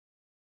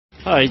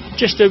Hi,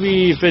 just a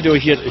wee video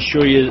here to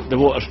show you the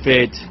water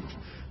fed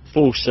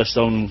flow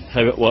system,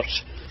 how it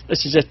works.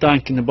 This is a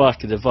tank in the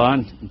back of the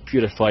van,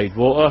 purified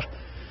water,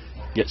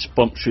 gets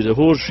pumped through the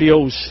hose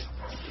reels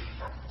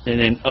and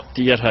then up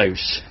to your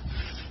house.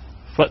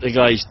 What the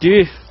guys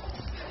do,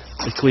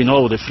 they clean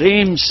all the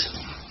frames,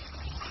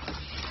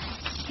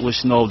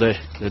 loosen all the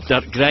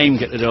dirt grime,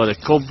 get rid of all the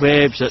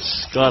cobwebs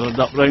that's gathered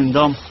up round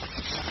them.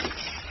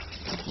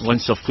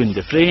 Once they've cleaned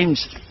the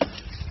frames,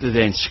 they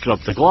then scrub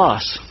the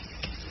glass.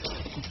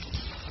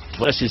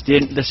 What this is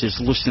doing, this is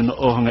loosening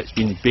everything that's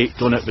been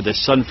baked on it with the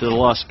sun for the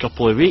last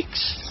couple of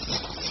weeks.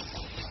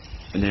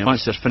 And then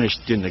once they're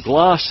finished doing the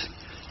glass,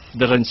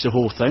 they rinse the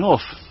whole thing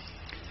off.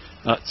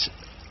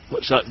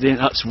 What's that doing?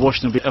 That's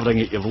washing away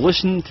everything that you've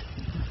loosened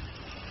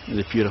with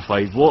the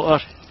purified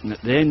water. And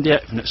at the end of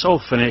it, when it's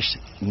all finished,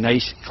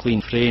 nice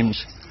clean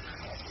frames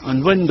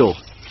and window.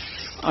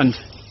 And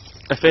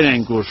if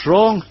anything goes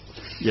wrong,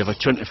 you have a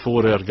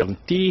 24-hour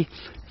guarantee.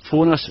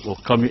 Phone us, we'll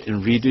come out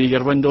and redo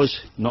your windows,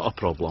 not a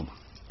problem.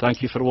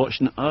 Thank you for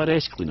watching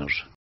RS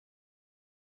Cleaners.